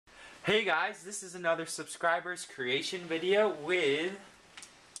Hey guys, this is another subscribers creation video with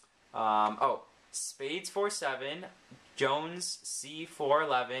Spades47, Jones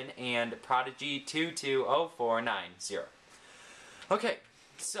C411, and Prodigy 220490. Okay,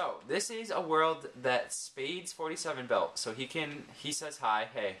 so this is a world that Spades47 built. So he says hi,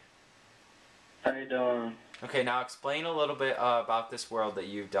 hey. How you doing? Okay, now explain a little bit about this world that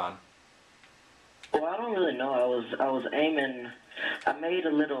you've done. Well, I don't really know. I was aiming. I made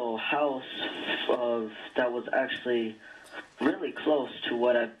a little house that was actually really close to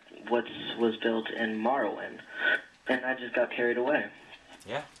what was built in Morrowind, and I just got carried away.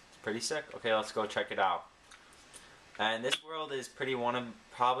 Yeah, it's pretty sick. Okay, let's go check it out. And this world is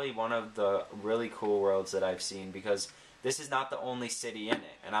probably one of the really cool worlds that I've seen, because this is not the only city in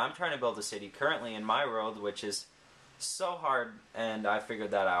it. And I'm trying to build a city currently in my world, which is so hard, and I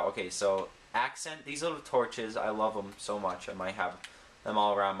figured that out. Okay, so accent, these little torches, I love them so much. I might have them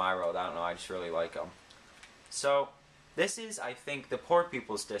all around my road. I don't know, I just really like them. So this is, I think, the poor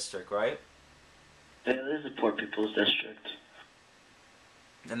people's district, right? Yeah, this is a poor people's district.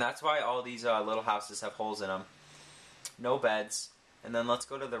 And that's why all these little houses have holes in them. No beds. And then let's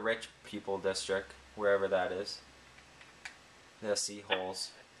go to the rich people district, wherever that is. They'll see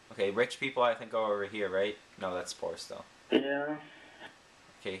holes. Okay, rich people I think go over here, right? No, that's poor still. Yeah.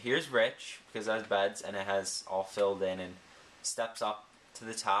 Okay, here's rich, because it has beds and it has all filled in and steps up to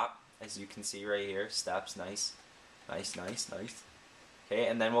the top, as you can see right here. Steps, nice. Nice, nice, nice. Okay,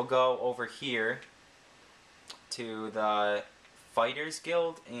 and then we'll go over here to the Fighters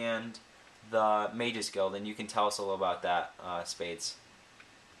Guild and the Mages Guild, and you can tell us a little about that, Spades.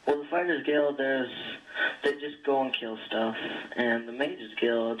 Well, the Fighters Guild, they just go and kill stuff, and the Mages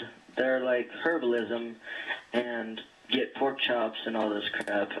Guild, they're like herbalism and get pork chops and all this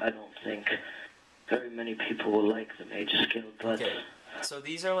crap. I don't think very many people will like the Mages Guild, but... Okay, so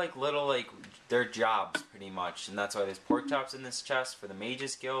these are like little, they're jobs pretty much, and that's why there's pork chops in this chest for the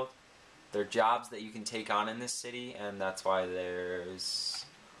Mages Guild. They're jobs that you can take on in this city, and that's why there's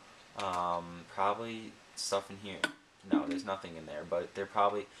probably stuff in here. No, there's nothing in there, but they're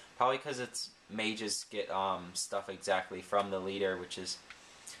probably because it's mages get stuff exactly from the leader, which is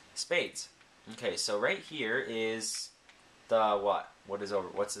Spades. Okay, so right here is the what?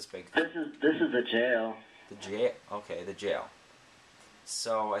 What's this big thing? This is the jail. The jail. Okay, the jail.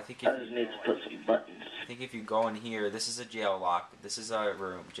 So I think I just need to put some buttons. I think if you go in here, this is a jail lock. This is a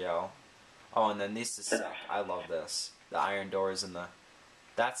room jail. Oh, and then this is sick. I love this. The iron doors and the.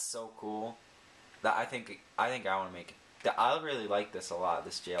 That's so cool. That I think I want to make it. I really like this a lot.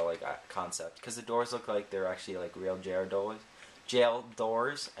 This jail concept, because the doors look like they're actually like real jail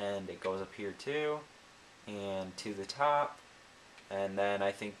doors, and it goes up here too, and to the top, and then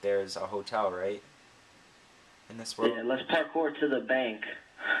I think there's a hotel, right? In this world. Yeah, let's parkour to the bank.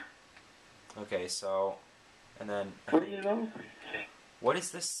 Okay, so, and then. Where do you go? What is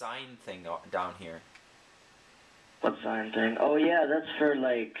this sign thing down here? What sign thing? Oh yeah, that's for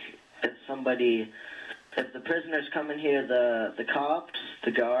like if the prisoners come in here, the cops,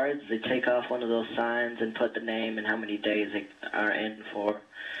 the guards, they take off one of those signs and put the name and how many days they are in for.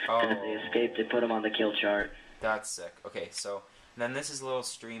 And if they escape, they put them on the kill chart. That's sick. Okay, so then this is a little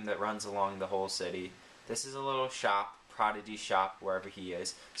stream that runs along the whole city. This is a little shop, Prodigy shop, wherever he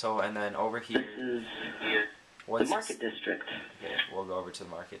is. So, and then over here... This is the market district. Okay, we'll go over to the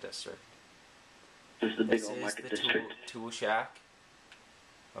market district. This is the big old market district. This is the tool shack.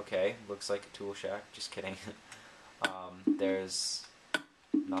 Okay, looks like a tool shack. Just kidding. There's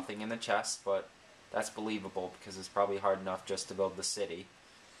nothing in the chest, but that's believable because it's probably hard enough just to build the city.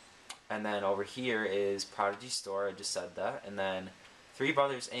 And then over here is Prodigy Store, I just said that. And then Three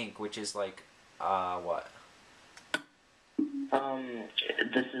Brothers Inc., which is like, what?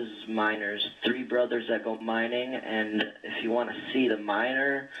 This is miners. Three brothers that go mining, and if you want to see the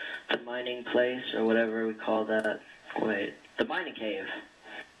mining place, or whatever we call that, wait, the mining cave.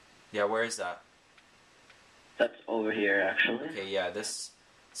 Yeah, where is that? That's over here, actually. Okay, yeah,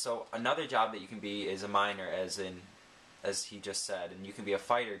 so another job that you can be is a miner, as he just said, and you can be a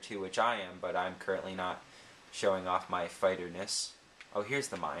fighter too, which I am, but I'm currently not showing off my fighterness. Oh, here's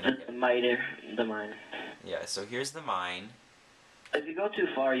the mine. Okay. The mine. Yeah, so here's the mine. If you go too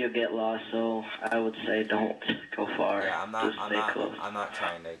far, you'll get lost, so I would say don't go far. Yeah, I'm not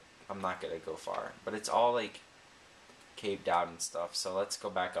gonna go far, but it's all like caved out and stuff, so let's go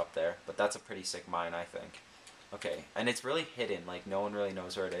back up there. But that's a pretty sick mine, I think. Okay, and it's really hidden, like no one really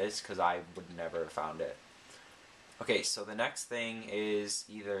knows where it is, because I would never have found it. Okay, so the next thing is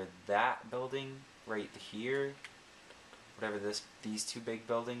either that building right here, whatever these two big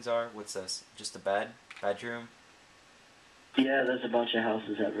buildings are. What's this? Just a bedroom? Yeah, there's a bunch of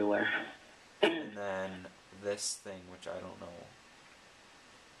houses everywhere. And then this thing, which I don't know.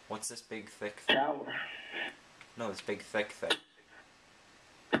 What's this big thick thing? Tower. No, this big thick thing.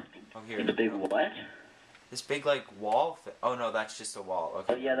 Oh, here. The big no. what? This big, like, wall thing. Oh, no, that's just a wall.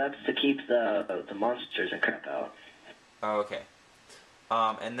 Okay. Oh yeah, that's to keep the monsters and crap out. Oh, okay.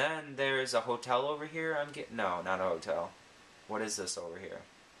 And then there's a hotel over here. No, not a hotel. What is this over here?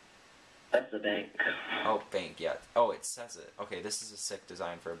 That's the bank. Oh, bank, yeah. Oh, it says it. Okay, this is a sick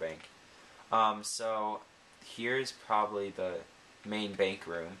design for a bank. So here's probably the main bank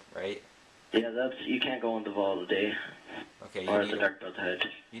room, right? Yeah, you can't go in the vault today. Okay, Or the Dark Brotherhood.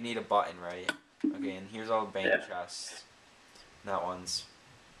 you need a button, right? Okay, and here's all the bank chests. That one's...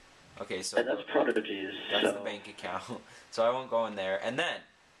 Okay, so... Yeah, that's Prodigies. That's the bank account. So I won't go in there. And then,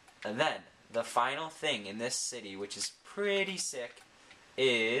 the final thing in this city, which is pretty sick,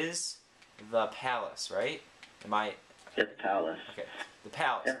 is the palace, right? Yeah, the palace. Okay, the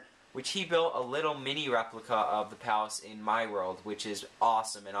palace. Yeah. Which he built a little mini replica of the palace in my world, which is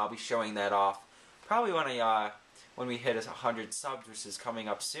awesome, and I'll be showing that off probably when we hit 100 subs, which is coming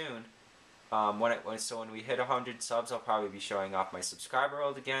up soon. When we hit 100 subs, I'll probably be showing off my subscriber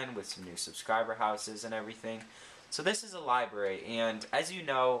world again with some new subscriber houses and everything. So this is a library, and as you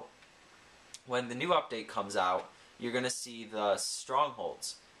know, when the new update comes out, you're going to see the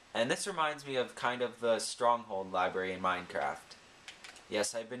strongholds. And this reminds me of kind of the stronghold library in Minecraft.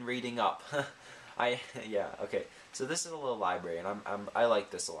 Yes, I've been reading up. Yeah, okay. So this is a little library, and I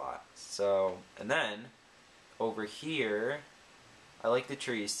like this a lot. So, and then over here, I like the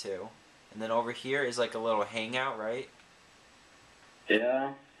trees too. And then over here is like a little hangout, right?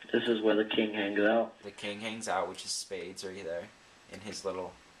 Yeah, this is where the king hangs out. The king hangs out, which is Spades right there, in his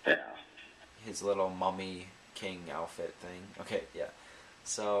little mummy king outfit thing. Okay, yeah.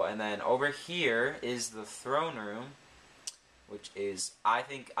 So, and then over here is the throne room, which is, I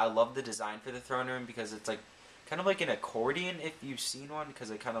love the design for the throne room because it's like, kind of like an accordion if you've seen one,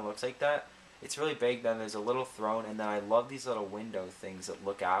 because it kind of looks like that. It's really big, then there's a little throne, and then I love these little window things that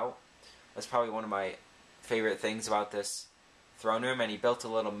look out. That's probably one of my favorite things about this throne room, and he built a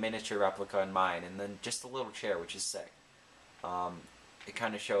little miniature replica in mine, and then just a little chair, which is sick. It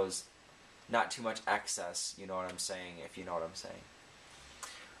kind of shows not too much excess, you know what I'm saying, if you know what I'm saying.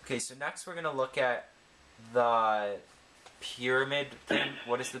 Okay, so next we're going to look at the pyramid thing.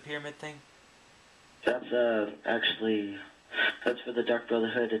 What is the pyramid thing? That's that's for the Dark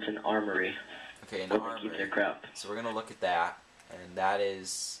Brotherhood. It's an armory. Okay, an where armory. they keep their crap. So we're going to look at that, and that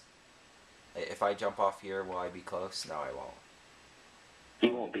is... If I jump off here, will I be close? No, I won't.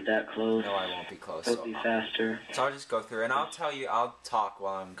 You won't be that close. No, I won't be close. It'll be faster. So I'll just go through, and I'll talk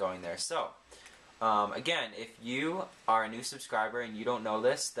while I'm going there. So, again, if you are a new subscriber and you don't know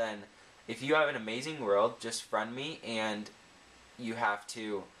this, then if you have an amazing world, just friend me, and you have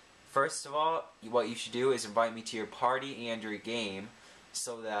to, first of all, what you should do is invite me to your party and your game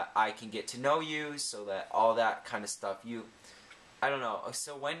so that I can get to know you, so that all that kind of stuff, I don't know.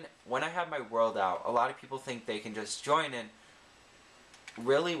 So when I have my world out, a lot of people think they can just join in.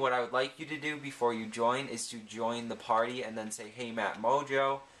 Really, what I would like you to do before you join is to join the party and then say, hey, Matt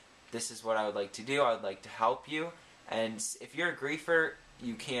Mojo, this is what I would like to do. I would like to help you. And if you're a griefer,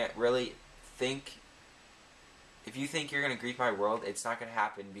 you can't really think... If you think you're going to grief my world, it's not going to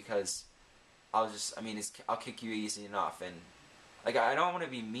happen because I'll kick you easy enough. And like, I don't want to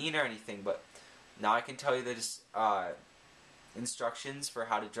be mean or anything, but now I can tell you that instructions for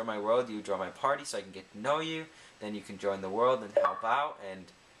how to join my world. You join my party so I can get to know you, then you can join the world and help out, and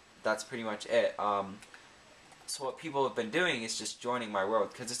that's pretty much it. So what people have been doing is just joining my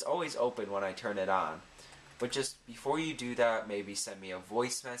world, because it's always open when I turn it on. But just before you do that, maybe send me a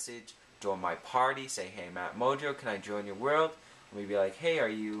voice message, join my party, say, hey Matt Mojo, can I join your world? Or maybe like, hey, are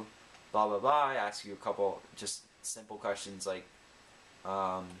you blah blah blah, I ask you a couple just simple questions like,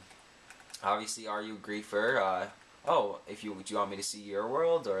 obviously, are you a griefer? Oh, do you want me to see your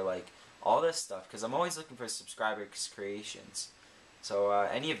world, or like all this stuff, because I'm always looking for subscribers creations. So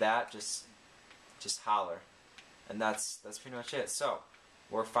any of that, just holler, and that's pretty much it. So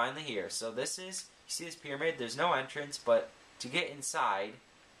we're finally here. So this is, you see this pyramid? There's no entrance, but to get inside,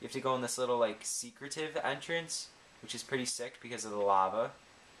 you have to go in this little like secretive entrance, which is pretty sick because of the lava.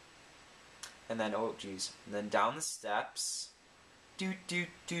 And then oh geez, and then down the steps. Okay,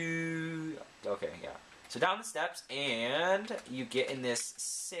 yeah. So down the steps, and you get in this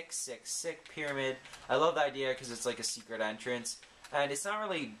sick pyramid. I love the idea because it's like a secret entrance, and it's not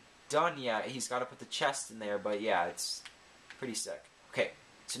really done yet. He's got to put the chest in there, but yeah, it's pretty sick. Okay,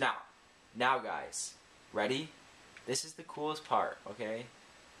 so now guys, ready? This is the coolest part, okay?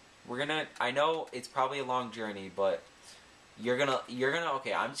 I know it's probably a long journey, but you're gonna,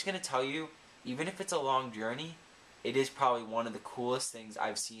 okay, I'm just gonna tell you, even if it's a long journey, it is probably one of the coolest things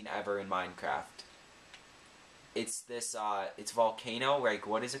I've seen ever in Minecraft. It's this, it's Volcano, like,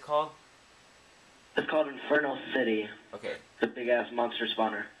 what is it called? It's called Inferno City. Okay. It's a big-ass monster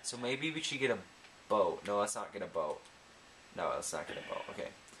spawner. So maybe we should get a boat. No, let's not get a boat. No, let's not get a boat. Okay.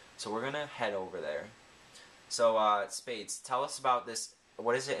 So we're gonna head over there. So, Spades, tell us about this,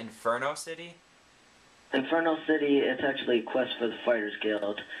 what is it, Inferno City? Inferno City, it's actually a quest for the Fighters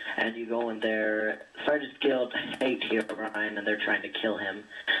Guild, and you go in there. Fighters Guild hate Herobrine, and they're trying to kill him,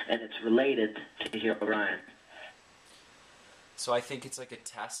 and it's related to Herobrine. So I think it's like a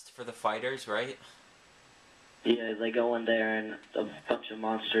test for the fighters, right? Yeah, they go in there, and a bunch of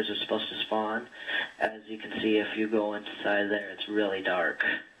monsters are supposed to spawn. As you can see, if you go inside there, it's really dark.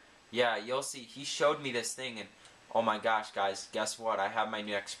 Yeah, you'll see. He showed me this thing, and oh my gosh, guys, guess what? I have my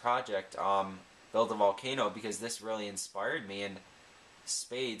next project, build a volcano, because this really inspired me. And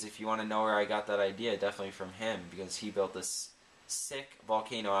Spades, if you want to know where I got that idea, definitely from him, because he built this sick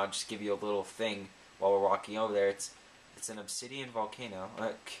volcano. I'll just give you a little thing while we're walking over there. It's an obsidian volcano.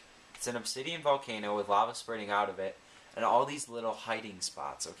 It's an obsidian volcano with lava spurting out of it, and all these little hiding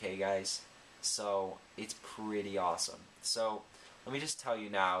spots. Okay, guys. So it's pretty awesome. So let me just tell you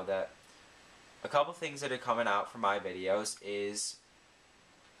now that a couple things that are coming out from my videos is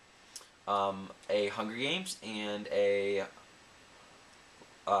a Hunger Games and a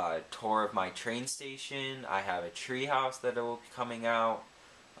tour of my train station. I have a tree house that will be coming out.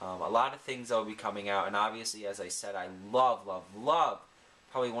 A lot of things that will be coming out, and obviously, as I said, I love, love, love.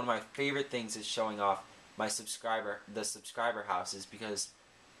 Probably one of my favorite things is showing off the subscriber houses, because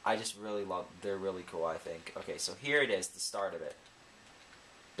I just really love. They're really cool, I think. Okay, so here it is, the start of it.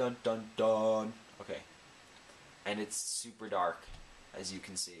 Dun dun dun. Okay, and it's super dark, as you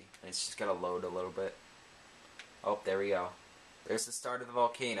can see. And it's just gonna load a little bit. Oh, there we go. There's the start of the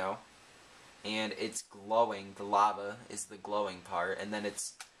volcano, and it's glowing. The lava is the glowing part, and then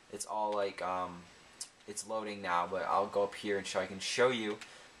it's all like it's loading now. But I'll go up here and I can show you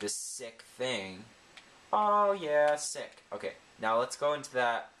this sick thing. Oh yeah, sick. Okay, now let's go into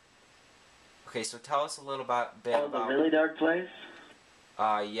that. Okay, so tell us a little bit about the really dark place.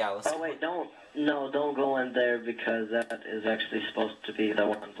 Yeah. Let's. Oh wait, don't go in there, because that is actually supposed to be the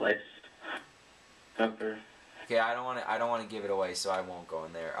one place. Remember. Okay, I don't want to give it away, so I won't go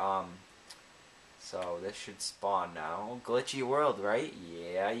in there. So this should spawn now. Glitchy world, right?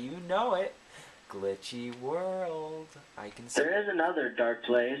 Yeah, you know it. Glitchy world. I can see. There is another dark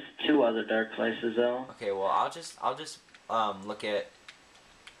place. 2 other dark places, though. Okay, well, I'll just look at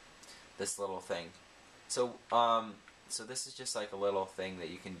this little thing. So so this is just like a little thing that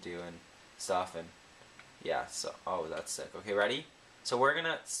you can do and stuff, and yeah. So oh, that's sick. Okay, ready? So we're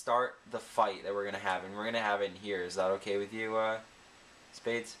gonna start the fight that we're gonna have, and we're gonna have it in here. Is that okay with you,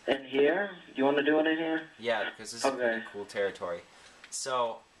 Spades? In here? You want to do it in here? Yeah, because this is pretty cool territory.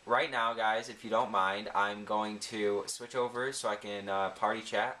 So right now, guys, if you don't mind, I'm going to switch over so I can party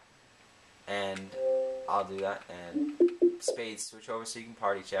chat, and I'll do that. And Spades, switch over so you can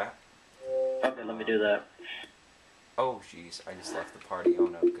party chat. Okay, let me do that. Oh, jeez, I just left the party. Oh,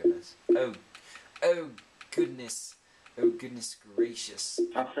 no, goodness. Oh, goodness. Oh, goodness gracious.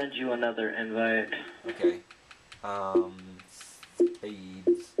 I'll send you another invite. Okay.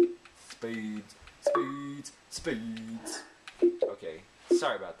 Spades. Okay,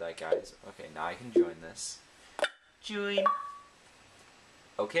 sorry about that, guys. Okay, now I can join this. Join.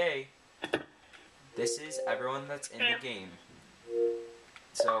 Okay. This is everyone that's in the game.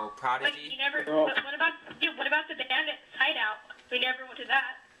 So, Prodigy... Wait, you never... What about the bandit hideout? We never went to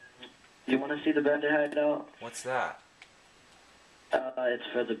that. You want to see the bandit hideout? What's that? It's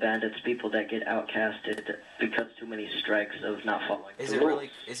for the bandits, people that get outcasted because too many strikes of not following the rules.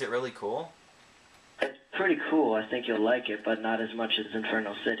 Is it really cool? It's pretty cool. I think you'll like it, but not as much as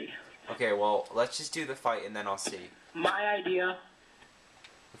Inferno City. Okay, well, let's just do the fight and then I'll see. My idea.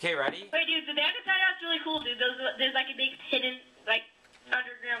 Okay, ready? Wait, dude, the bandit hideout's really cool, dude. There's like a big hidden, like,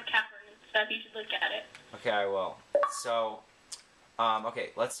 underground cavern and stuff. You should look at it. Okay, I will. So, okay,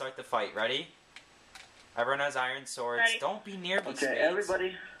 let's start the fight. Ready? Everyone has iron swords. Ready. Don't be near me, Okay,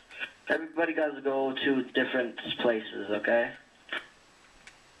 Spades. everybody got to go to different places, okay?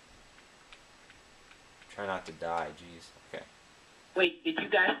 Try not to die, jeez. Okay. Wait, did you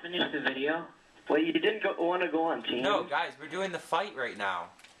guys finish the video? Well, you didn't want to go on team. No, guys, we're doing the fight right now.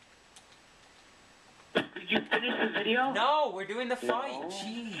 Did you finish the video? No, we're doing the fight. No.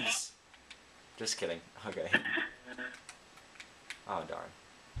 Jeez. Just kidding. Okay. Oh, darn.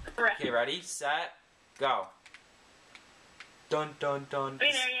 Correct. Okay, ready, set, go. Dun dun dun. Are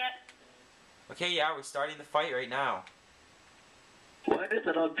we there yet? Okay, yeah, we're starting the fight right now. Why is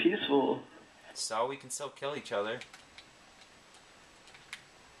it all peaceful? So we can still kill each other.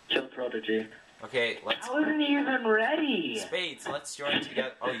 Kill Prodigy. Okay, let's... I wasn't even ready. Spades, let's join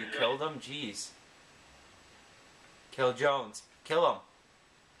together. Oh, you killed him? Jeez. Kill Jones. Kill him.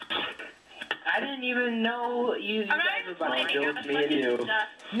 I didn't even know you guys were behind me. Jones, me and you.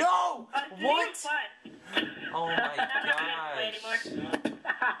 No! What? Fun. Oh my I'm not gonna play gosh.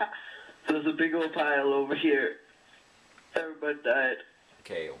 anymore. There's a big old pile over here. Everybody died.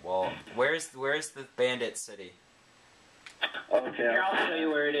 Okay, well, where's the bandit city? Okay. Here, I'll show you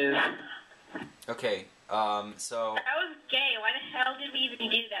where it is. Okay, so... That was gay. Why the hell did we even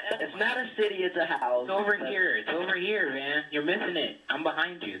do that? That was It's not a city, it's a house. It's over here. It's over here, man. You're missing it. I'm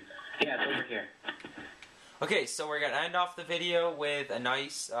behind you. Yeah, it's over here. Okay, so we're gonna end off the video with a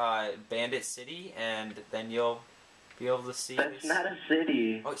nice, bandit city, and then you'll be able to see That's this... not a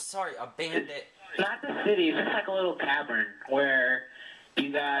city. Oh, sorry, a bandit... It's not the city. It's just like a little cavern where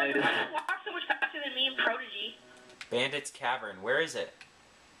you guys... You walk so much faster than me and Prodigy. Bandit's Cavern. Where is it?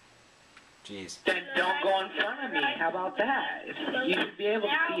 Jeez. Then don't go in front of me. How about that? You should be able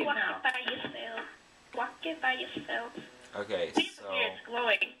to see it walk now. it by yourself. Walk it by yourself. Okay, See, so... here, it's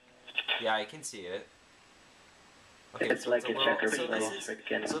glowing. Yeah, I can see it. Okay, It's so like it's a little, checkered so little this is,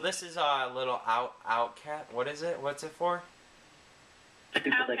 freaking... so this is a little outcat. What is it? What's it for?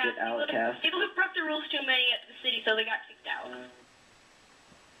 People that get outcast. People who broke the rules too many at the city, so they got kicked out.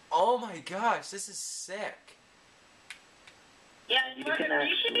 Oh my gosh, this is sick. Yeah, You there can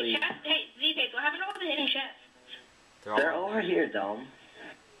should be actually- chests. Hey, Z-Face, what happened to all the hidden chests? They're over here, Dome.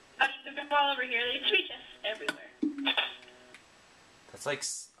 I mean, they're all over here. There should be chests everywhere. That's like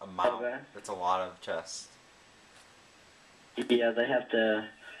a mountain. Okay. That's a lot of chests. Yeah, they have to...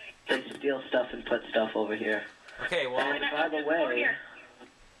 They steal stuff and put stuff over here. Okay, well, And by the way...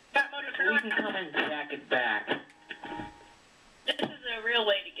 That motor, turn We around. can come and jack it back. This is the real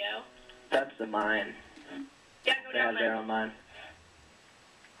way to go. That's the mine. Yeah, go They down have their there. own mine.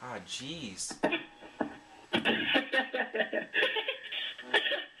 ah, jeez.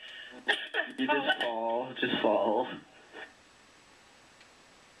 You just fall. Just fall.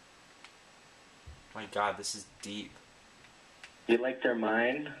 My God, this is deep. You like their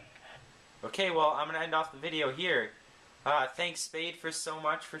mine? Okay, well, I'm gonna end off the video here. Thanks, Spade, for so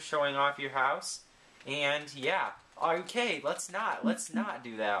much for showing off your house. And yeah, okay, let's not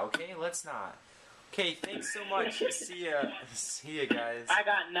do that. Okay, let's not. Okay, thanks so much. See ya, guys. I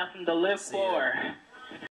got nothing to live See ya. for.